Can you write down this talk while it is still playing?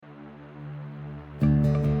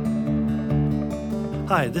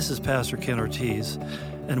Hi, this is Pastor Ken Ortiz,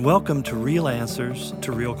 and welcome to Real Answers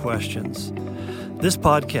to Real Questions. This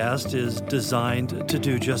podcast is designed to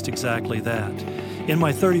do just exactly that. In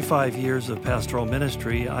my 35 years of pastoral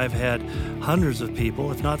ministry, I've had hundreds of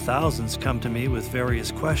people, if not thousands, come to me with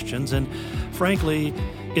various questions, and frankly,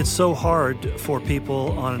 it's so hard for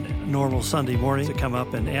people on a normal Sunday morning to come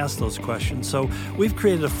up and ask those questions. So we've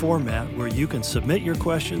created a format where you can submit your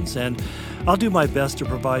questions, and I'll do my best to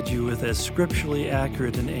provide you with as scripturally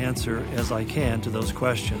accurate an answer as I can to those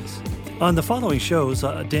questions. On the following shows,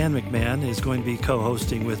 Dan McMahon is going to be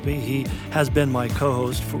co-hosting with me. He has been my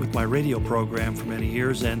co-host with my radio program for many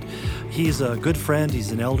years, and he's a good friend.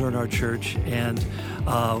 He's an elder in our church, and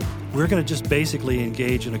we're going to just basically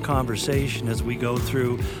engage in a conversation as we go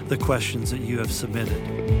through the questions that you have submitted.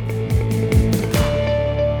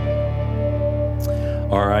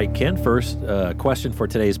 All right, Ken, first question for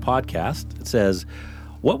today's podcast. It says,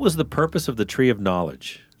 what was the purpose of the tree of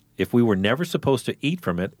knowledge? If we were never supposed to eat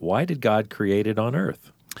from it, why did God create it on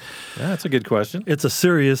earth? Yeah, that's a good question. It's a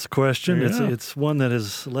serious question. Yeah. It's one that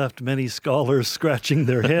has left many scholars scratching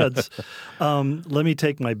their heads. Let me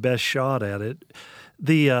take my best shot at it.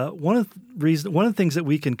 One of the things that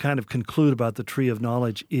we can kind of conclude about the tree of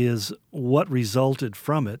knowledge is what resulted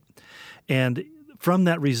from it. And from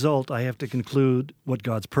that result, I have to conclude what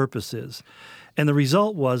God's purpose is. And the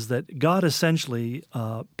result was that God essentially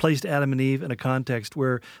placed Adam and Eve in a context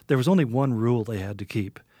where there was only one rule they had to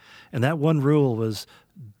keep. And that one rule was,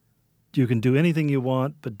 you can do anything you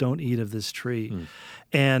want, but don't eat of this tree.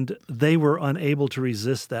 And they were unable to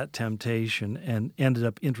resist that temptation and ended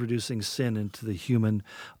up introducing sin into the humanity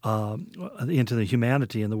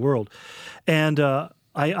in the world. And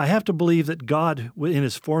I have to believe that God, in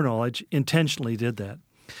his foreknowledge, intentionally did that.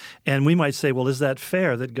 And we might say, well, is that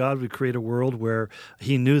fair that God would create a world where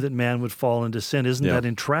he knew that man would fall into sin? Isn't that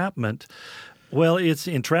entrapment? Well, it's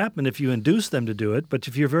entrapment if you induce them to do it, but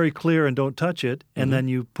if you're very clear and don't touch it, and then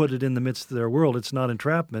you put it in the midst of their world, it's not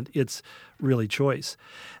entrapment, it's really choice.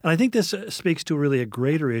 And I think this speaks to really a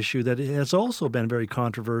greater issue that has also been very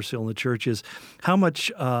controversial in the church is how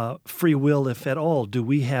much free will, if at all, do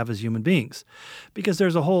we have as human beings? Because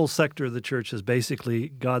there's a whole sector of the church that's basically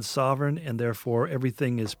God's sovereign, and therefore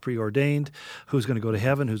everything is preordained, who's going to go to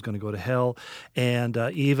heaven, who's going to go to hell, and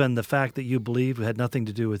even the fact that you believe had nothing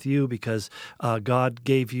to do with you because God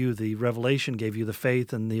gave you the revelation, gave you the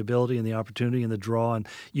faith and the ability and the opportunity and the draw, and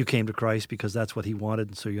you came to Christ because that's what he wanted,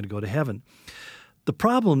 and so you're going to go to heaven. The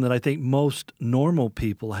problem that I think most normal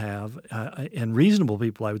people have, and reasonable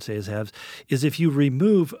people I would say have, is if you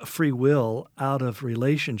remove free will out of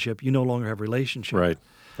relationship, you no longer have relationship.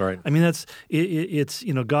 Right. I mean, it's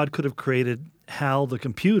God could have created HAL the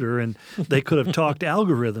computer, and they could have talked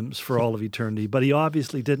algorithms for all of eternity, but he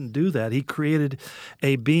obviously didn't do that. He created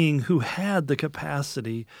a being who had the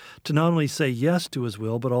capacity to not only say yes to his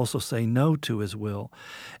will, but also say no to his will.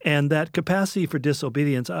 And that capacity for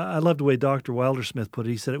disobedience, I love the way Dr. Wilder-Smith put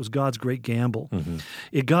it. He said it was God's great gamble.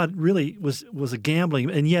 God really was a gambling,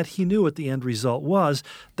 and yet he knew what the end result was.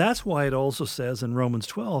 That's why it also says in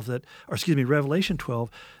Revelation 12,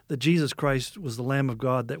 that Jesus Christ was the Lamb of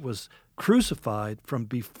God that was crucified from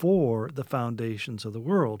before the foundations of the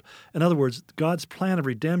world. In other words, God's plan of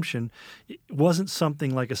redemption wasn't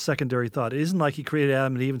something like a secondary thought. It isn't like he created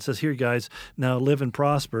Adam and Eve and says, here, guys, now live and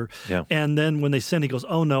prosper. Yeah. And then when they sin, he goes,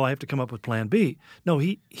 oh, no, I have to come up with plan B. No,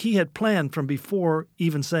 he had planned from before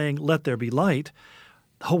even saying, let there be light,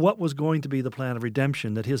 what was going to be the plan of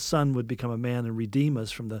redemption, that his son would become a man and redeem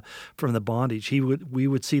us from the bondage. We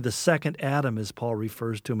would see the second Adam, as Paul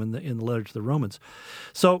refers to him in the letter to the Romans.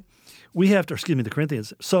 So we have to, the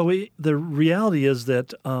Corinthians. So the reality is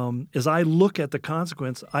that as I look at the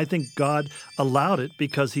consequence, I think God allowed it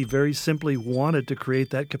because he very simply wanted to create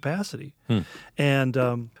that capacity.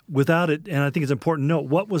 And without it, and I think it's important to note,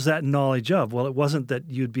 what was that knowledge of? Well, it wasn't that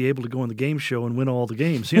you'd be able to go on the game show and win all the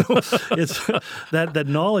games. It's that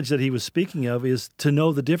knowledge that he was speaking of is to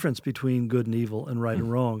know the difference between good and evil and right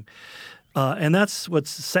and wrong. And that's what's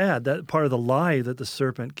sad. That part of the lie that the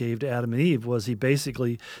serpent gave to Adam and Eve was he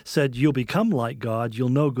basically said, you'll become like God, you'll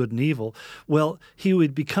know good and evil. Well, he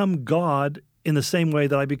would become God in the same way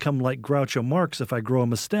that I become like Groucho Marx if I grow a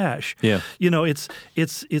mustache. Yeah.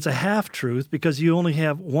 It's a half-truth because you only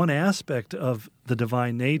have one aspect of the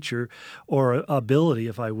divine nature or ability,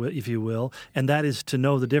 if you will, and that is to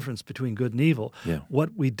know the difference between good and evil. Yeah.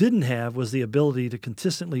 What we didn't have was the ability to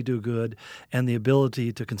consistently do good and the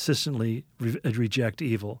ability to consistently reject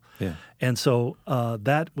evil. Yeah. And so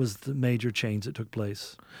that was the major change that took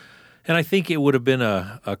place. And I think it would have been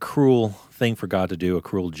a cruel thing for God to do, a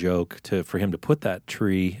cruel joke for him to put that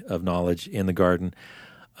tree of knowledge in the garden.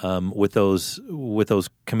 with those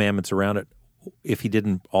commandments around it if he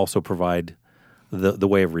didn't also provide the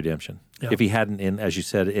way of redemption. Yeah. If he hadn't, as you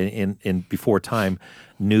said, in before time,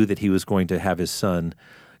 knew that he was going to have his son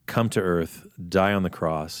come to earth, die on the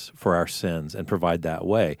cross for our sins, and provide that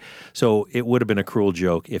way. So it would have been a cruel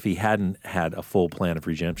joke if he hadn't had a full plan of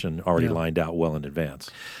redemption already lined out well in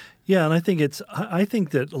advance. Yeah, and I think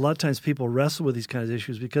that a lot of times people wrestle with these kinds of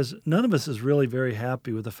issues because none of us is really very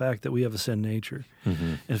happy with the fact that we have a sin nature.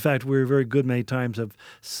 Mm-hmm. In fact, we're very good many times of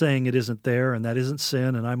saying it isn't there and that isn't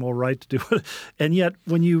sin and I'm all right to do it. And yet,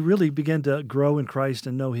 when you really begin to grow in Christ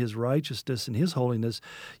and know His righteousness and His holiness,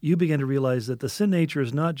 you begin to realize that the sin nature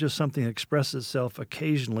is not just something that expresses itself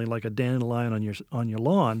occasionally like a dandelion on your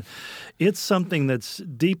lawn. It's something that's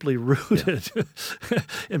deeply rooted. Yeah.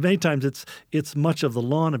 And many times it's much of the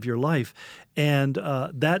lawn of your life. And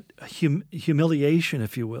that humiliation,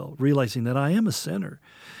 if you will, realizing that I am a sinner,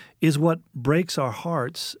 is what breaks our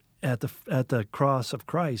hearts at the cross of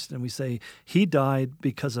Christ. And we say, He died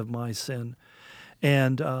because of my sin.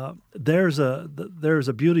 And there's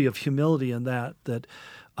a beauty of humility in that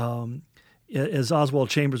as Oswald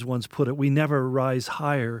Chambers once put it, we never rise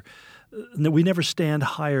higher. We never stand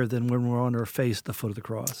higher than when we're on our face at the foot of the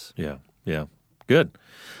cross. Yeah, yeah. Good.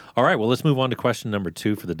 All right, well, let's move on to question number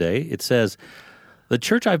 2 for the day. It says, the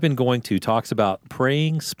church I've been going to talks about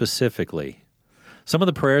praying specifically. Some of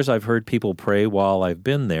the prayers I've heard people pray while I've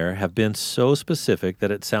been there have been so specific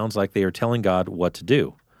that it sounds like they are telling God what to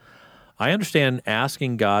do. I understand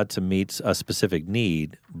asking God to meet a specific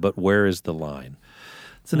need, but where is the line?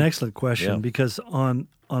 It's an excellent question because on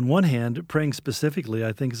one hand, praying specifically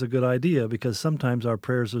I think is a good idea because sometimes our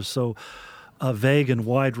prayers are so vague and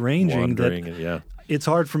wide-ranging that it's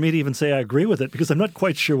hard for me to even say I agree with it because I'm not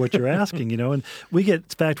quite sure what you're asking, And we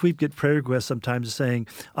get prayer requests sometimes saying,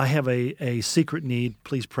 I have a secret need,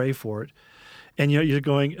 please pray for it. And you're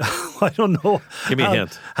going, I don't know. Give me a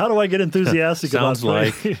hint. How do I get enthusiastic about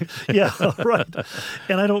Sounds praying? Yeah, right.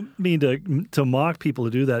 And I don't mean to mock people to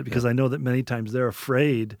do that because I know that many times they're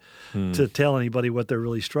afraid to tell anybody what they're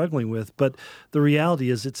really struggling with. But the reality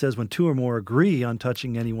is it says when 2 or more agree on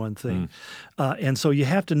touching any one thing. And so you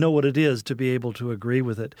have to know what it is to be able to agree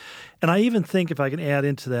with it. And I even think, if I can add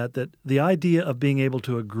into that the idea of being able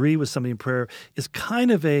to agree with somebody in prayer is kind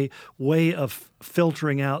of a way of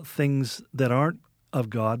filtering out things that aren't of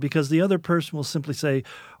God, because the other person will simply say,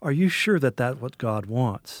 are you sure that that's what God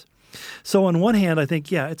wants? So on one hand, I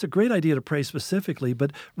think, it's a great idea to pray specifically,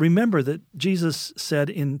 but remember that Jesus said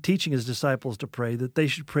in teaching His disciples to pray that they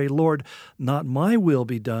should pray, Lord, not my will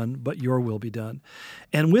be done, but your will be done.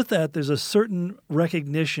 And with that, there's a certain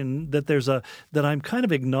recognition that that I'm kind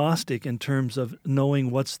of agnostic in terms of knowing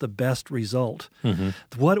what's the best result. Mm-hmm.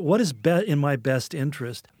 What is in my best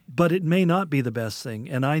interest? But it may not be the best thing,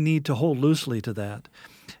 and I need to hold loosely to that.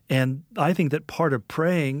 And I think that part of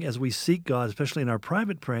praying as we seek God, especially in our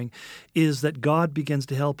private praying, is that God begins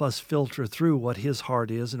to help us filter through what His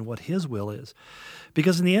heart is and what His will is.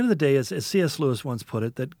 Because in the end of the day, as C.S. Lewis once put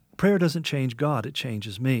it, that prayer doesn't change God, it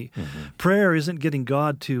changes me. Mm-hmm. Prayer isn't getting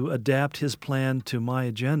God to adapt His plan to my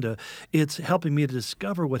agenda. It's helping me to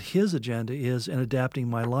discover what His agenda is and adapting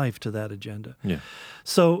my life to that agenda. Yeah.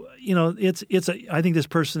 So, I think this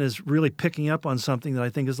person is really picking up on something that I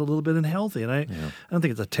think is a little bit unhealthy. And I don't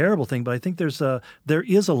think it's a terrible thing, but I think there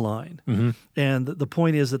is a line. Mm-hmm. And the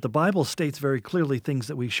point is that the Bible states very clearly things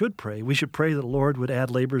that we should pray. We should pray that the Lord would add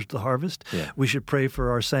laborers to the harvest. Yeah. We should pray for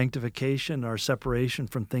our sanctification, our separation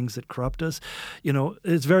from things that corrupt us.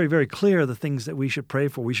 It's very, very clear the things that we should pray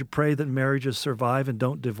for. We should pray that marriages survive and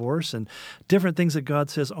don't divorce, and different things that God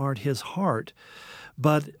says aren't His heart.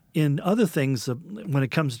 But in other things, when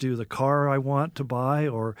it comes to the car I want to buy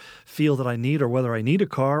or feel that I need, or whether I need a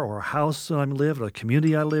car or a house that I live or a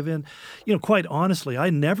community I live in, quite honestly, I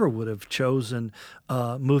never would have chosen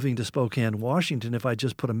moving to Spokane, Washington, if I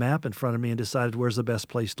just put a map in front of me and decided where's the best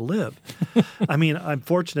place to live. I mean, I'm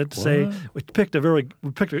fortunate to say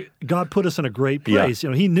God put us in a great place.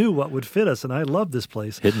 Yeah. He knew what would fit us, and I love this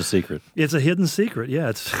place. Hidden secret. It's a hidden secret. Yeah,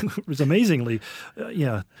 it's amazingly.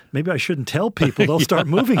 Maybe I shouldn't tell people; they'll start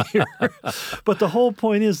moving here. But the whole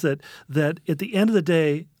point is that at the end of the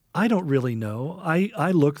day, I don't really know.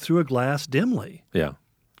 I look through a glass dimly. Yeah.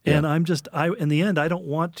 And in the end, I don't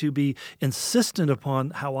want to be insistent upon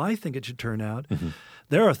how I think it should turn out. Mm-hmm.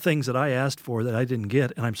 There are things that I asked for that I didn't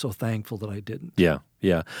get, and I'm so thankful that I didn't. Yeah,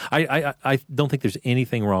 yeah. I don't think there's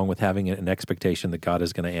anything wrong with having an expectation that God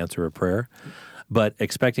is going to answer a prayer. But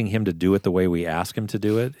expecting him to do it the way we ask him to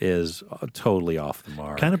do it is totally off the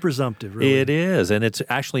mark. Kind of presumptive, really. It is, and it's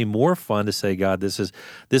actually more fun to say, God, this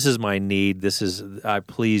is my need.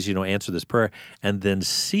 Please, answer this prayer, and then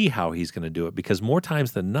see how He's going to do it. Because more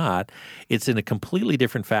times than not, it's in a completely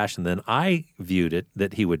different fashion than I viewed it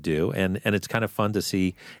that He would do, and it's kind of fun to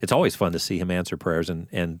see. It's always fun to see Him answer prayers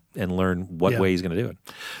and learn what way He's going to do it.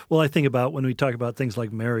 Well, I think about when we talk about things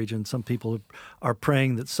like marriage, and some people are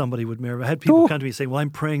praying that somebody would marry. I had people come to me and say, "Well, I'm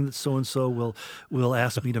praying that so and so will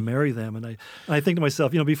ask me to marry them," and I think to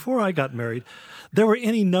myself, before I got married, there were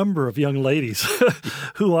any number of young ladies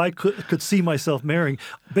who I could see myself marrying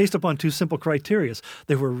based upon two simple criteria.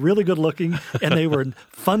 They were really good looking and they were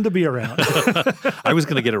fun to be around. I was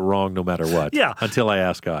going to get it wrong no matter what. Yeah. Until I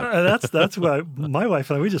asked God. That's why my wife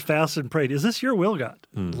and I, we just fasted and prayed. Is this your will, God?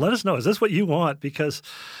 Let us know. Is this what you want? Because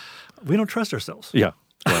we don't trust ourselves. Yeah.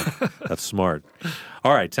 That's smart.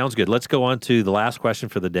 All right. Sounds good. Let's go on to the last question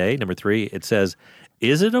for the day. Number 3, it says,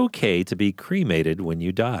 is it okay to be cremated when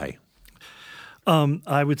you die?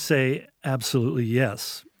 I would say absolutely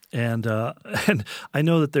yes. And I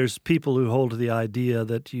know that there's people who hold to the idea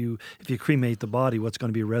that if you cremate the body, what's going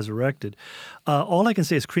to be resurrected. All I can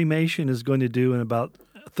say is cremation is going to do in about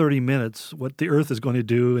 30 minutes what the earth is going to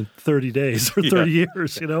do in 30 days or 30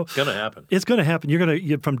 years, It's going to happen. It's going to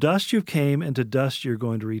happen. From dust you came, and to dust you're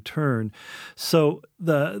going to return. So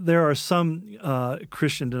there are some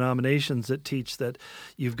Christian denominations that teach that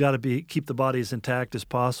you've got to keep the body as intact as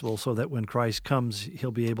possible so that when Christ comes,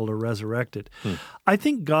 He'll be able to resurrect it. I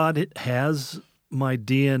think God has my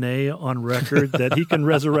DNA on record that He can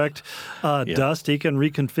resurrect dust. He can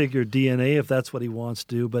reconfigure DNA if that's what He wants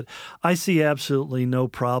to do. But I see absolutely no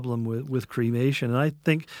problem with cremation. And I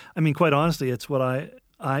think, quite honestly, it's what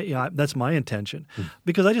that's my intention,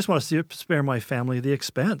 because I just want to spare my family the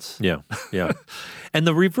expense. Yeah. And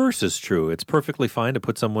the reverse is true. It's perfectly fine to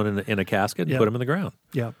put someone in a casket and put them in the ground.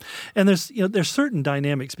 Yeah. And there's certain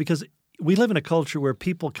dynamics, because we live in a culture where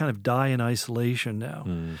people kind of die in isolation now.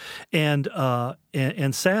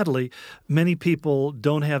 And sadly, many people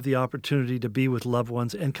don't have the opportunity to be with loved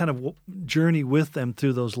ones and kind of journey with them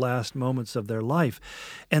through those last moments of their life.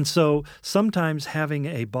 And so sometimes having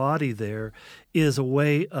a body there is a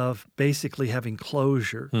way of basically having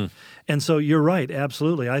closure. And so you're right,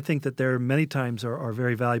 absolutely. I think that there many times are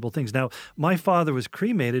very valuable things. Now, my father was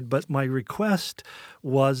cremated, but my request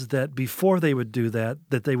was that before they would do that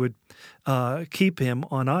they would keep him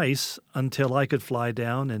on ice until I could fly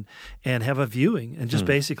down and have a viewing and just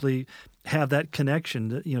basically have that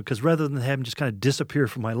connection, because rather than have him just kind of disappear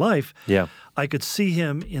from my life, I could see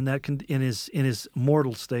him in his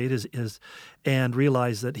mortal state and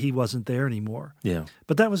realize that he wasn't there anymore. Yeah.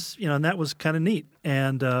 But that was, and that was kind of neat.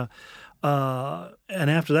 And after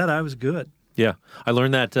that, I was good. Yeah. I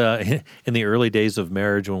learned that in the early days of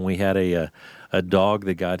marriage when we had a dog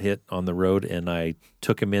that got hit on the road, and I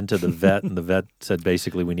took him into the vet, and the vet said,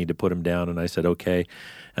 basically, we need to put him down. And I said, okay.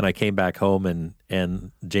 And I came back home,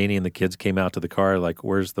 and Janie and the kids came out to the car like,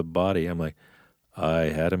 where's the body? I'm like, I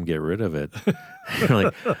had him get rid of it.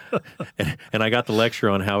 And I got the lecture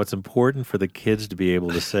on how it's important for the kids to be able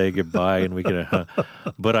to say goodbye, and we can.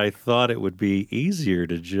 But I thought it would be easier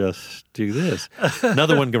to just do this.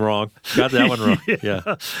 Another one wrong. Got that one wrong.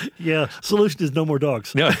 Yeah. Solution is no more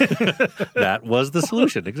dogs. No, that was the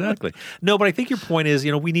solution exactly. No, but I think your point is,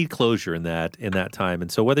 we need closure in that time,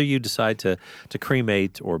 and so whether you decide to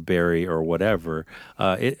cremate or bury or whatever,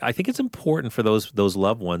 I think it's important for those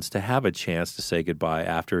loved ones to have a chance to say goodbye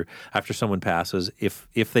after someone passes, if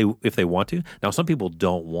they want to. Now, some people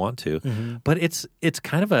don't want to, but it's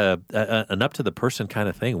kind of an up to the person kind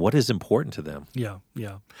of thing. What is important to them? Yeah.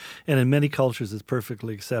 And in many cultures, it's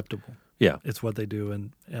perfectly acceptable. Yeah, it's what they do,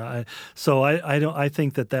 and I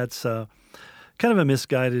think that's kind of a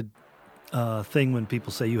misguided thing when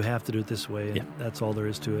people say you have to do it this way, and that's all there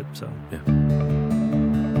is to it. So. Yeah.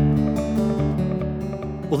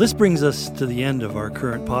 Well, this brings us to the end of our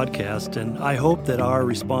current podcast, and I hope that our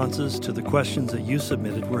responses to the questions that you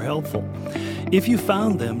submitted were helpful. If you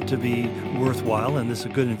found them to be worthwhile and this is a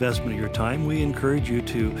good investment of your time, we encourage you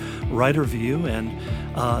to write a review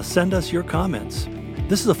and send us your comments.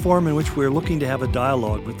 This is a forum in which we're looking to have a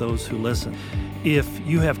dialogue with those who listen. If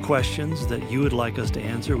you have questions that you would like us to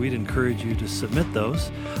answer, we'd encourage you to submit those.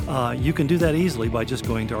 You can do that easily by just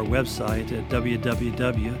going to our website at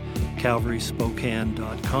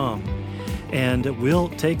www.calvaryspokane.com, and we'll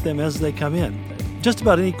take them as they come in. Just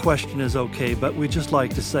about any question is okay, but we just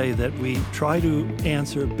like to say that we try to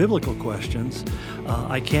answer biblical questions.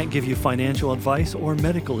 I can't give you financial advice or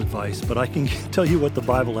medical advice, but I can tell you what the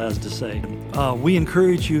Bible has to say. We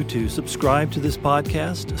encourage you to subscribe to this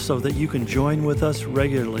podcast so that you can join with us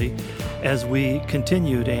regularly as we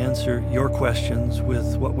continue to answer your questions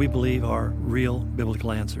with what we believe are real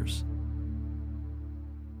biblical answers.